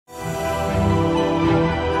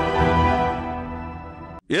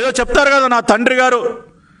ఏదో చెప్తారు కదా, నా తండ్రి గారు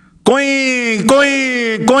కొయ్ కొయ్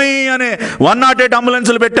కొయ్ అని 108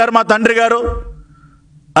 అంబులెన్సులు పెట్టారు మా తండ్రి గారు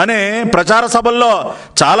అని ప్రచార సభల్లో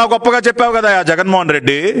చాలా గొప్పగా చెప్పావు కదా జగన్మోహన్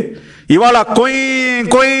రెడ్డి. ఇవాళ కొయ్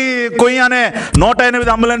కొయ్ కొయ్ అనే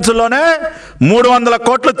 108 అంబులెన్సుల్లోనే 300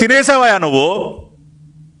 కోట్లు తినేసావా నువ్వు?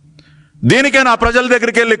 దీనికే నా ప్రజల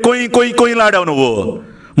దగ్గరికి వెళ్ళి కొయ్ కొయ్ కొయ్యలాడావు నువ్వు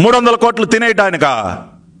 300 కోట్లు తినేయటానిక?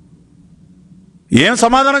 ఏం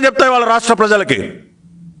సమాధానం చెప్తాయి వాళ్ళ రాష్ట్ర ప్రజలకి?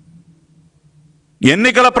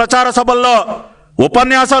 ఎన్నికల ప్రచార సభల్లో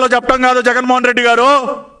ఉపన్యాసాలు చెప్పడం కాదు జగన్మోహన్ రెడ్డి గారు,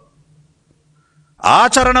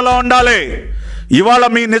 ఆచరణలో ఉండాలి. ఇవాళ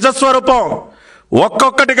మీ నిజస్వరూపం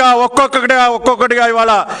ఒక్కొక్కటిగా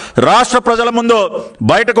ఇవాళ రాష్ట్ర ప్రజల ముందు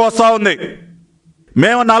బయటకు వస్తూ ఉంది.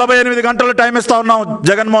 మేము 48 గంటలు టైం ఇస్తా ఉన్నాం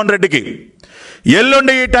జగన్మోహన్ రెడ్డికి.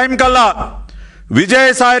 ఎల్లుండి ఈ టైం కల్లా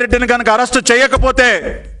విజయసాయిరెడ్డిని కనుక అరెస్టు చేయకపోతే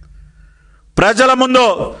ప్రజల ముందు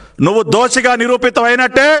నువ్వు దోషిగా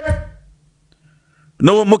నిరూపితమైనట్టే,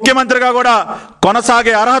 నువ్వు ముఖ్యమంత్రిగా కూడా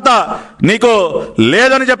కొనసాగే అర్హత నీకు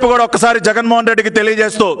లేదని చెప్పి కూడా ఒక్కసారి జగన్మోహన్ రెడ్డికి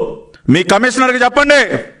తెలియజేస్తూ మీ కమిషనర్కి చెప్పండి,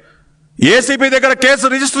 ఏసీపీ దగ్గర కేసు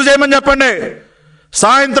రిజిస్టర్ చేయమని చెప్పండి,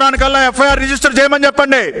 సాయంత్రానికల్లా ఎఫ్ఐఆర్ రిజిస్టర్ చేయమని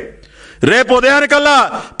చెప్పండి, రేపు ఉదయానికల్లా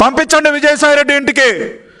పంపించండి విజయసాయిరెడ్డి ఇంటికి,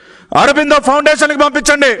 అరబిందో ఫౌండేషన్కి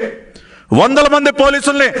పంపించండి. 100 మంది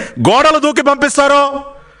పోలీసుల్ని గోడలు దూకి పంపిస్తారో,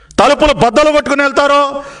 తలుపులు బద్దలు కొట్టుకుని వెళ్తారో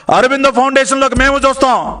అరబిందో ఫౌండేషన్లోకి మేము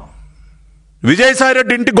చూస్తాం.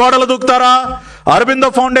 విజయసాయిరెడ్డి ఇంటి గోడలు దూకుతారా? అరబిందో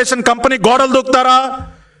ఫౌండేషన్ కంపెనీ గోడలు దూకుతారా?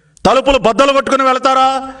 తలుపులు బద్దలు కొట్టుకుని వెళ్తారా?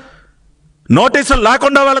 నోటీసులు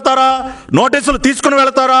లేకుండా వెళతారా? నోటీసులు తీసుకుని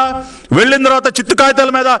వెళతారా? వెళ్ళిన తర్వాత చిత్తు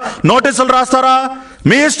కాగితాల మీద నోటీసులు రాస్తారా?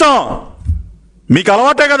 మీ ఇష్టం, మీకు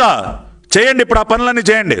అలవాటే కదా, చేయండి. ఇప్పుడు ఆ పనులన్నీ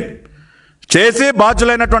చేయండి. చేసి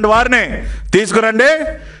బాధ్యులైనటువంటి వారిని తీసుకురండి.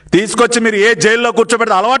 తీసుకొచ్చి మీరు ఏ జైల్లో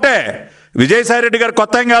కూర్చోబెడితే అలవాటే. విజయసాయిరెడ్డి గారు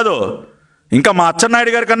కొత్త ఏం కాదు. ఇంకా మా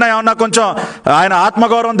అచ్చెన్నాయుడు గారి కన్నా ఏమన్నా కొంచెం ఆయన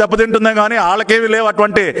ఆత్మగౌరవం దెబ్బతింటుందే కానీ వాళ్ళకేమీ లేవు.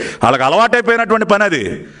 అటువంటి వాళ్ళకి అలవాటైపోయినటువంటి పని అది.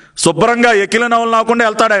 శుభ్రంగా ఎక్కిల నవ్వులు నవ్వకుండా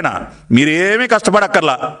వెళ్తాడు ఆయన. మీరు ఏమీ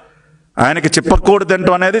కష్టపడక్కర్లా. ఆయనకి చిప్పకూడు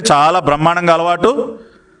తింటం అనేది చాలా బ్రహ్మాండంగా అలవాటు.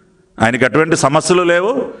 ఆయనకి అటువంటి సమస్యలు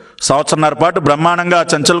లేవు. 1.5 సంవత్సరాల పాటు బ్రహ్మాండంగా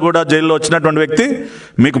చంచల్గూడ జైల్లో వచ్చినటువంటి వ్యక్తి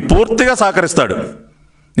మీకు పూర్తిగా సహకరిస్తాడు.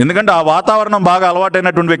 ఎందుకంటే ఆ వాతావరణం బాగా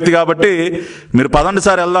అలవాటైనటువంటి వ్యక్తి కాబట్టి మీరు పదండి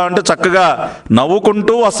సార్ వెళ్దామంటే చక్కగా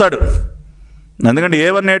నవ్వుకుంటూ వస్తాడు. ఎందుకంటే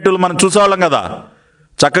A1A2 మనం చూసేవాళ్ళం కదా,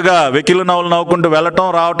 చక్కగా వెకిలి నవ్వులు నవ్వుకుంటూ వెళ్ళటం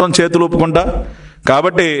రావటం చేతులు ఊపుకుంటా.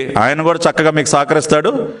 కాబట్టి ఆయన కూడా చక్కగా మీకు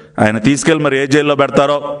సహకరిస్తాడు. ఆయన తీసుకెళ్ళి మరి ఏ జైల్లో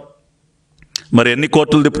పెడతారో, మరి ఎన్ని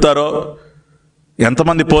కోర్టులు తిప్పుతారో,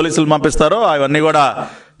 ఎంతమంది పోలీసులు పంపిస్తారో అవన్నీ కూడా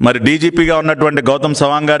మరి డీజీపీగా ఉన్నటువంటి గౌతమ్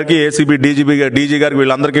సవాంగ్ గారికి, ఏసీబీ డీజీ గారికి,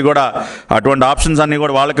 వీళ్ళందరికీ కూడా అటువంటి ఆప్షన్స్ అన్నీ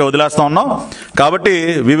కూడా వాళ్ళకే వదిలేస్తా ఉన్నాం. కాబట్టి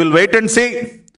we will wait and see.